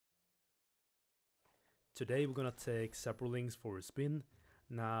Today we're gonna take Saprolings for a spin.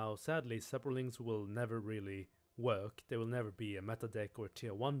 Now sadly Saprolings will never really work, they will never be a meta deck or a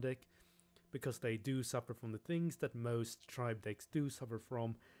tier 1 deck, because they do suffer from the things that most tribe decks do suffer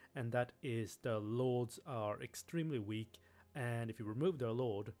from, and that is the lords are extremely weak, and if you remove their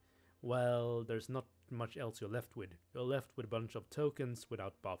lord, well, there's not much else you're left with. You're left with a bunch of tokens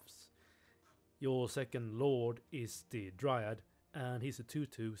without buffs. Your second lord is the Dryad, and he's a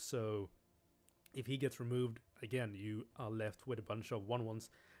 2/2, so if he gets removed, again, you are left with a bunch of 1/1s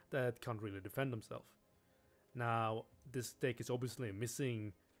that can't really defend themselves. Now, this deck is obviously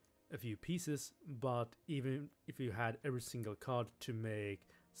missing a few pieces, but even if you had every single card to make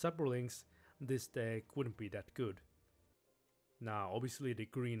Saprolings, this deck wouldn't be that good. Now, obviously the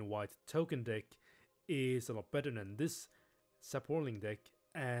green-white token deck is a lot better than this Saproling deck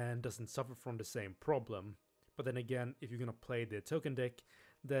and doesn't suffer from the same problem. But then again, if you're gonna play the token deck,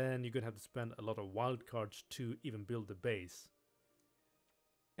 then you're gonna have to spend a lot of wildcards to even build the base.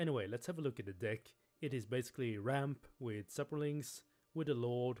 Anyway, let's have a look at the deck. It is basically ramp with Saprolings, with a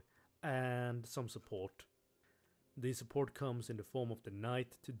lord, and some support. The support comes in the form of the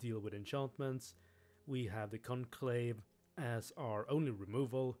knight to deal with enchantments. We have the conclave as our only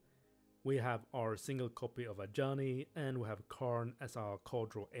removal. We have our single copy of Ajani, and we have Karn as our card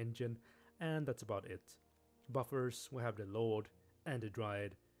draw engine, and that's about it. Buffers, we have the Lord and the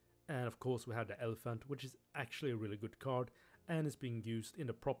Dryad, and of course we have the Elephant, which is actually a really good card and is being used in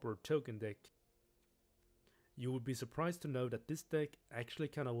the proper token deck. You would be surprised to know that this deck actually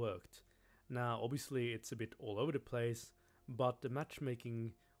kinda worked. Now obviously it's a bit all over the place, but the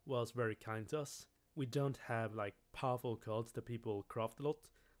matchmaking was very kind to us. We don't have like powerful cards that people craft a lot,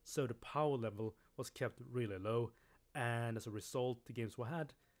 so the power level was kept really low, and as a result the games we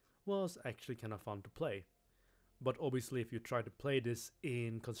had was actually kinda fun to play. But obviously if you try to play this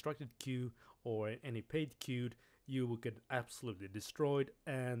in constructed queue or in any paid queue, you would get absolutely destroyed,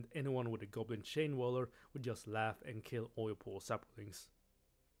 and anyone with a Goblin Chainwaller would just laugh and kill all your poor Saprolings.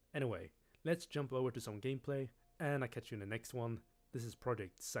 Anyway, let's jump over to some gameplay, and I'll catch you in the next one. This is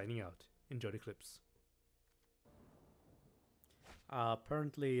Project signing out. Enjoy the clips.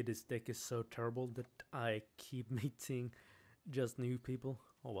 Apparently this deck is so terrible that I keep meeting just new people.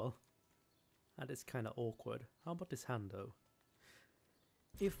 Oh well. That is kinda awkward. How about this hand though?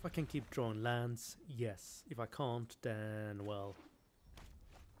 If I can keep drawing lands, yes. If I can't, then well,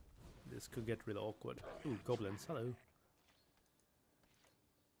 this could get really awkward. Ooh, goblins, hello.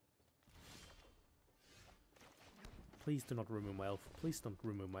 Please do not remove my elf. Please don't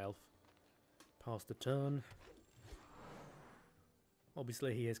remove my elf. Pass the turn.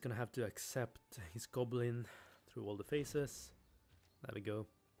 Obviously he is gonna have to accept his goblin through all the phases. There we go.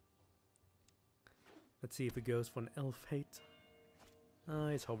 Let's see if he goes for an elf hate. Ah,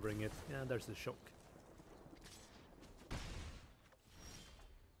 he's hovering it. Yeah, there's the shock.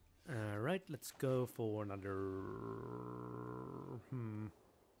 Alright, let's go for another...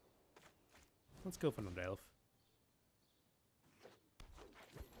 Let's go for another elf.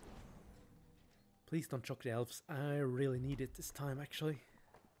 Please don't shock the elves. I really need it this time, actually.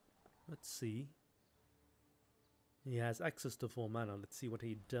 Let's see. He has access to 4 mana. Let's see what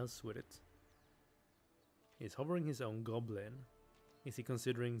he does with it. He's hovering his own goblin. Is he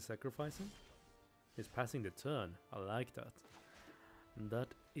considering sacrificing? He's passing the turn. I like that.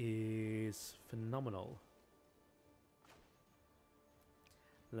 That is phenomenal.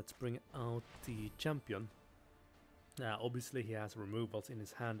 Let's bring out the champion. Now, obviously he has removals in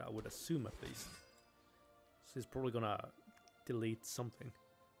his hand, I would assume at least. So he's probably gonna delete something.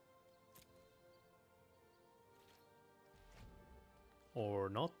 Or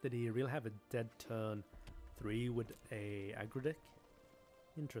not? Did he really have a dead turn 3 with a aggro deck?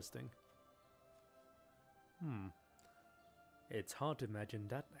 Interesting. It's hard to imagine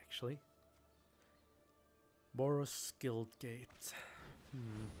that actually. Boros Guildgate.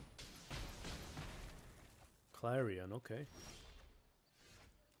 Clarion, okay.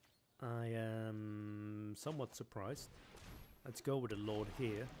 I am somewhat surprised. Let's go with the Lord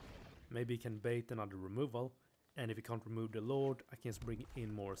here. Maybe he can bait another removal, and if he can't remove the Lord, I can just bring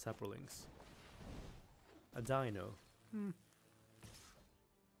in more Saprolings. A dino.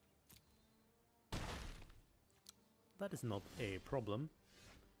 That is not a problem.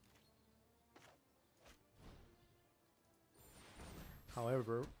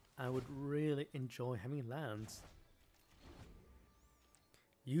 However, I would really enjoy having lands.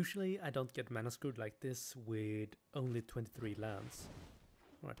 Usually I don't get mana screwed like this with only 23 lands.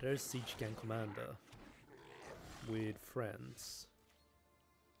 Alright, there's Siege Gang Commander with friends.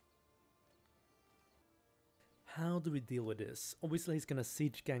 How do we deal with this? Obviously he's gonna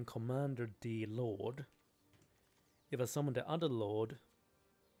Siege Gang Commander the Lord. If I summon the other lord,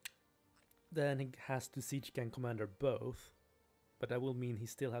 then he has to siege gang commander both, but that will mean he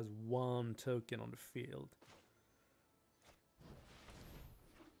still has one token on the field.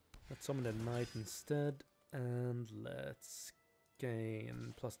 Let's summon the knight instead, and let's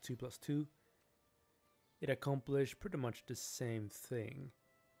gain +2/+2. It accomplished pretty much the same thing.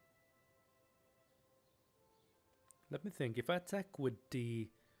 Let me think, if I attack with the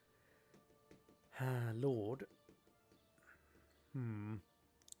lord,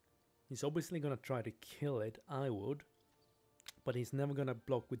 he's obviously gonna try to kill it, I would, but he's never gonna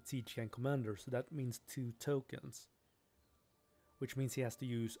block with siege gang commander, so that means 2 tokens. Which means he has to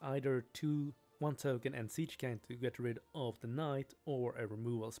use either 1 token and siege gang to get rid of the knight, or a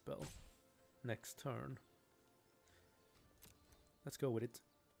removal spell next turn. Let's go with it.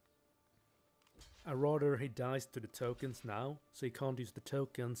 I'd rather he dies to the tokens now, so he can't use the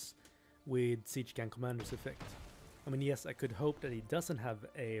tokens with siege gang commander's effect. I mean, yes, I could hope that he doesn't have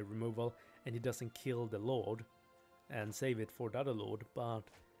a removal and he doesn't kill the lord and save it for the other lord, but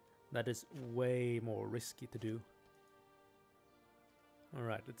that is way more risky to do.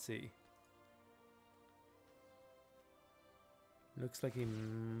 Alright, let's see. Looks like he...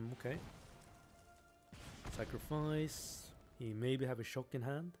 okay. Sacrifice. He maybe have a shock in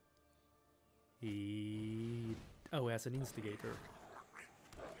hand. He has an instigator.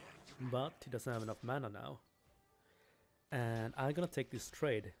 But he doesn't have enough mana now. And I'm gonna take this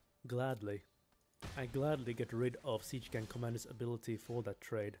trade, gladly. I gladly get rid of siege gang commander's ability for that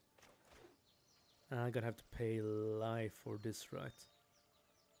trade. And I'm gonna have to pay life for this, right?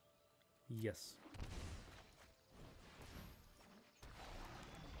 Yes.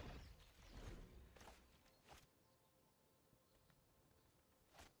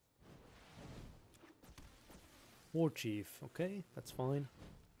 War Chief, okay, that's fine.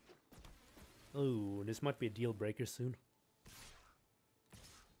 Oh, this might be a deal breaker soon.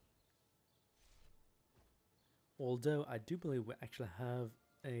 Although I do believe we actually have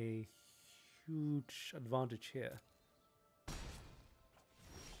a huge advantage here.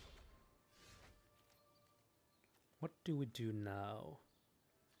 What do we do now?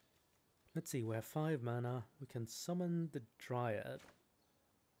 Let's see, we have 5 mana. We can summon the Dryad.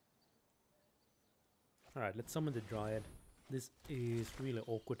 Alright, let's summon the Dryad. This is really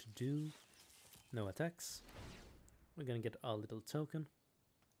awkward to do. No attacks. We're gonna get our little token.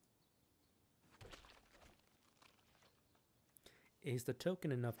 Is the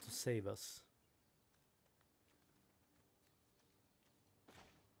token enough to save us?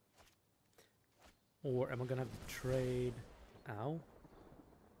 Or am I gonna have to trade... Ow.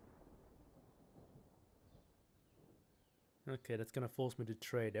 Okay, that's gonna force me to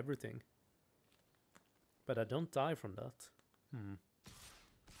trade everything. But I don't die from that.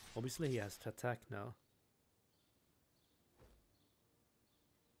 Obviously he has to attack now.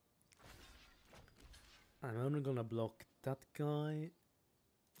 I'm only gonna block that guy.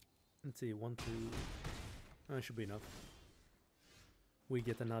 Let's see, 1, 2... That should be enough. We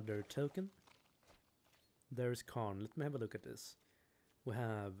get another token. There's Karn. Let me have a look at this. We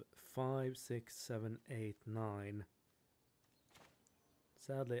have 5, 6, 7, 8, 9.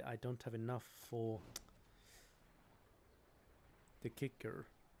 Sadly, I don't have enough for the kicker.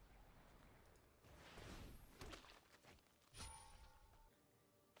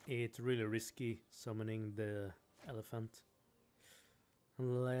 It's really risky summoning the elephant.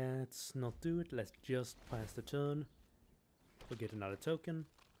 Let's not do it. Let's just pass the turn. We'll get another token.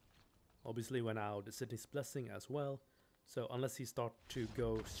 Obviously we're now the City's Blessing as well. So unless he starts to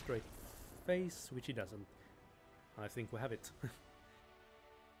go straight face, which he doesn't, I think we have it.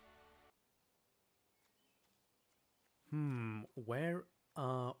 Where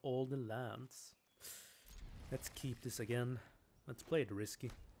are all the lands? Let's keep this again. Let's play it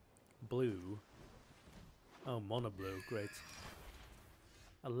risky. Blue. Oh, mono blue, great.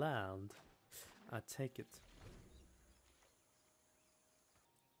 A land. I take it.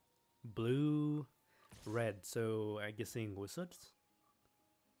 Blue, red, so I'm guessing wizards?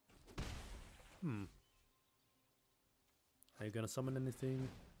 Are you gonna summon anything?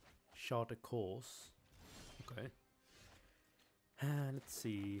 Chart a course. Okay. Let's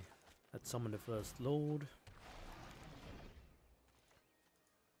see. Let's summon the first lord.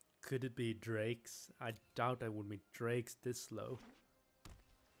 Could it be drakes? I doubt I would meet drakes this low.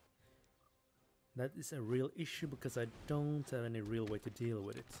 That is a real issue because I don't have any real way to deal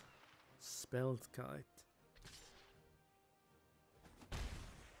with it. Spellkite.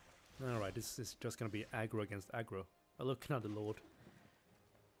 Alright, this is just gonna be aggro against aggro. Oh look, another lord.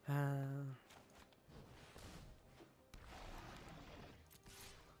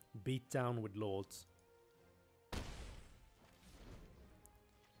 Beat down with lords.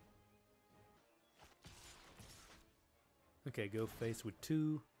 Okay, go face with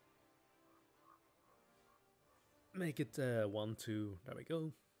 2. Make it 1, 2. There we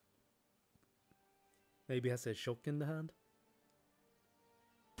go. Maybe has a shock in the hand.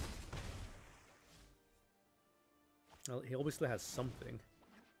 Well, he obviously has something.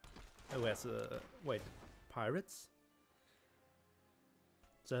 Oh, he has a... wait, pirates?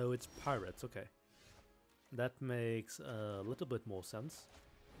 So it's pirates, okay. That makes a little bit more sense.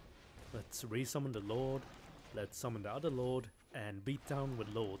 Let's resummon the Lord, let's summon the other Lord, and beat down with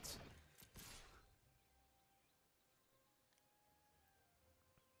Lords.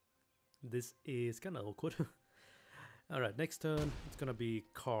 This is kinda awkward. Alright, next turn it's gonna be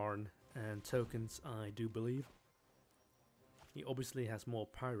Karn and tokens, I do believe. He obviously has more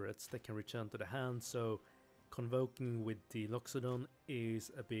pirates that can return to the hand, so convoking with the Loxodon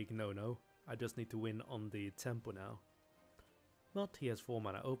is a big no-no. I just need to win on the tempo now. But he has 4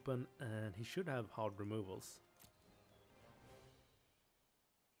 mana open and he should have hard removals.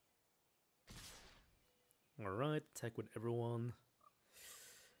 Alright, attack with everyone.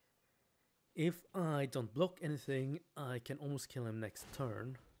 If I don't block anything, I can almost kill him next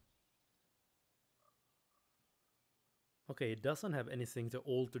turn. Okay, he doesn't have anything to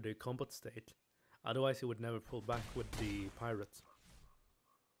alter the combat state. Otherwise he would never pull back with the pirates.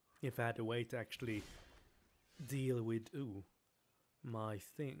 If I had a way to actually deal with, my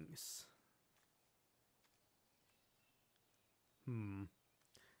things.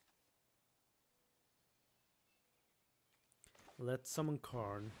 Let's summon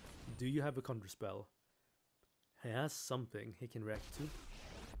Karn. Do you have a counter spell? He has something he can react to.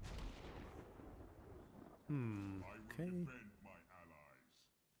 Okay.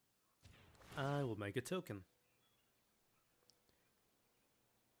 I will make a token.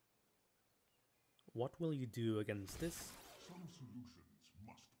 What will you do against this? Some solutions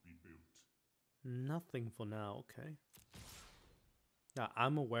must be built. Nothing for now, okay. Now,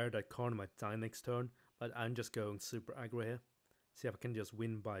 I'm aware that Karn might die next turn, but I'm just going super aggro here. See if I can just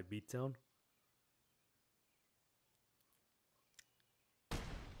win by beatdown.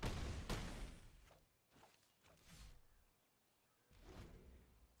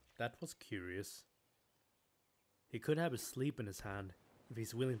 That was curious. He could have a sleep in his hand if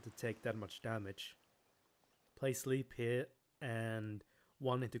he's willing to take that much damage. Play sleep here and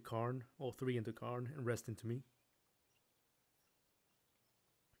 1 into Karn, or 3 into Karn, and rest into me.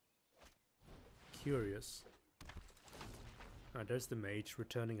 Curious. Ah, there's the mage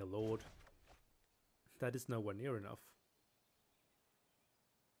returning a lord. That is nowhere near enough.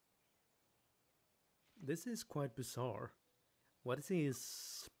 This is quite bizarre. What is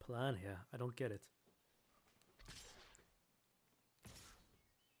his plan here? I don't get it.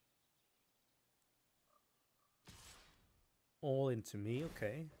 All into me,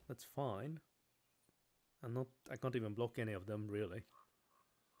 okay, that's fine. I can't even block any of them, really.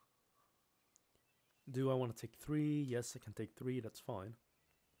 Do I want to take 3? Yes, I can take 3, that's fine.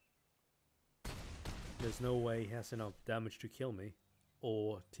 There's no way he has enough damage to kill me,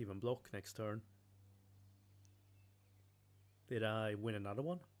 or to even block next turn. Did I win another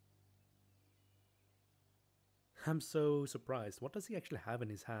one? I'm so surprised. What does he actually have in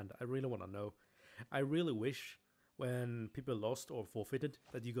his hand? I really want to know. I really wish, when people lost or forfeited,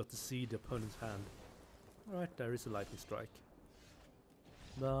 that you got to see the opponent's hand. Alright, there is a lightning strike.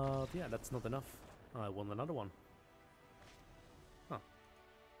 But yeah, that's not enough. I won another one. Huh.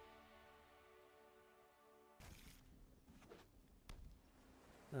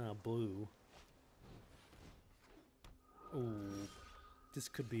 Ah, blue. Ooh, this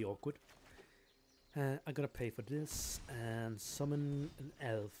could be awkward. I gotta pay for this and summon an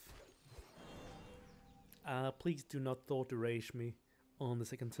elf. Please do not thought erase me on the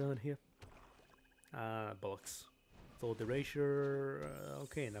second turn here. Bollocks. Thought erasure.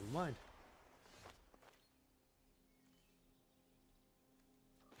 Okay, never mind.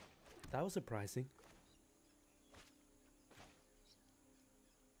 That was surprising.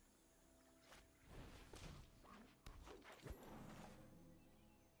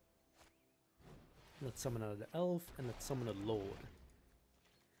 Let's summon another elf and let's summon a lord.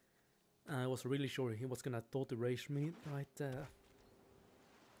 I was really sure he was gonna thought erase me right there.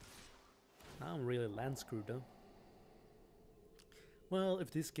 Now I'm really land screwed though. Well,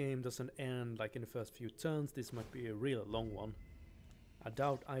 if this game doesn't end like in the first few turns, this might be a real long one. I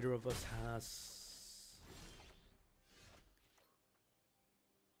doubt either of us has...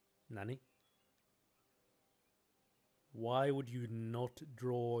 Nani? Why would you not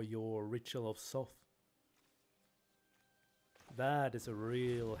draw your Ritual of Soth? That is a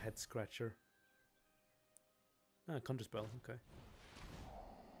real head scratcher. Ah, counterspell, okay.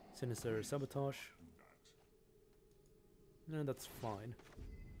 Sinister Sabotage. And that's fine.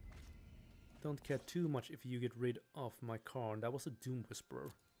 Don't care too much if you get rid of my Karn. That was a Doom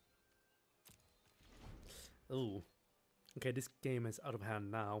Whisperer. Oh. Okay, this game is out of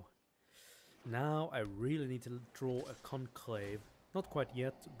hand now. Now I really need to draw a Conclave. Not quite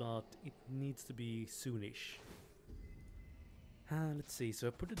yet, but it needs to be soonish. Let's see, so I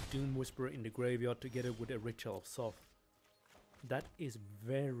put a Doom Whisperer in the graveyard together with a Ritual of Soth. That is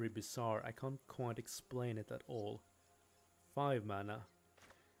very bizarre, I can't quite explain it at all. 5 mana.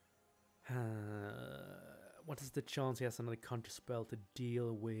 What is the chance he has another counter spell to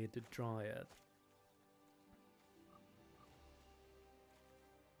deal with the Dryad?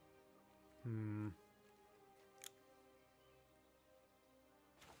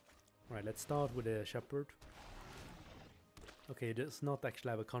 Right, let's start with a Shepherd. Okay, it does not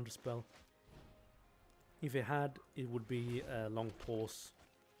actually have a counter spell. If it had, it would be a long pause.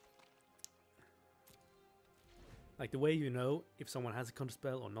 Like the way you know if someone has a counter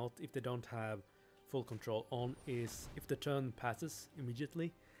spell or not, if they don't have full control on, is if the turn passes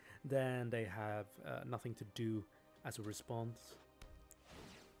immediately, then they have nothing to do as a response.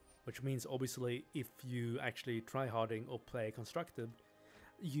 Which means obviously if you actually try harding or play constructed,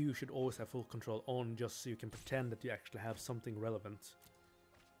 you should always have full control on, just so you can pretend that you actually have something relevant.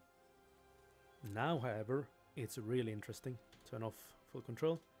 Now, however, it's really interesting. Turn off full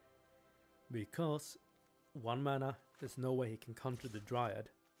control. Because 1 mana, there's no way he can counter the Dryad.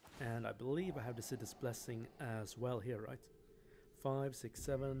 And I believe I have the City's Blessing as well here, right? 5, 6,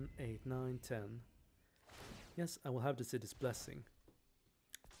 7, 8, 9, 10. Yes, I will have the City's Blessing.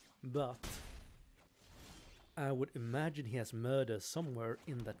 But I would imagine he has Murder somewhere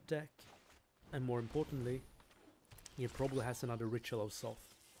in that deck. And more importantly, he probably has another Ritual of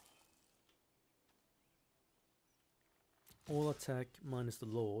Soth. All attack minus the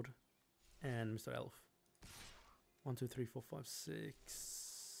Lord and Mr. Elf. 1, 2, 3, 4, 5,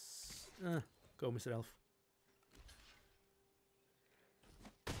 6. Go, Mr. Elf.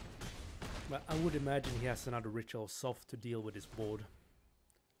 But I would imagine he has another Ritual of Soth to deal with his board.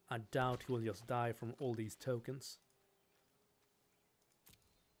 I doubt he will just die from all these tokens.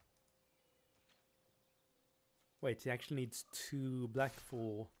 Wait, he actually needs 2 black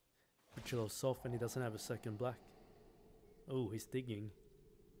for Ritual of Soth and he doesn't have a second black. Oh, he's digging.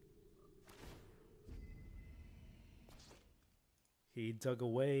 He dug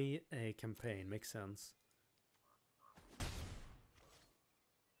away a campaign, makes sense.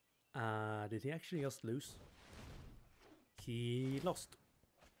 Did he actually just lose? He lost.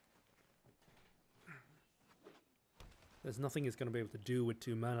 There's nothing he's gonna be able to do with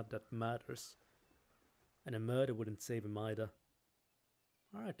 2 mana that matters. And a Murder wouldn't save him either.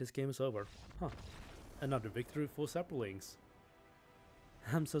 Alright, this game is over. Huh. Another victory for Saprolings.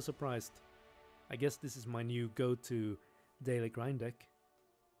 I'm so surprised. I guess this is my new go-to daily grind deck.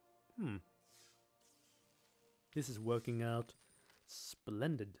 This is working out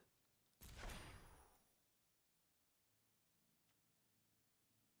splendid.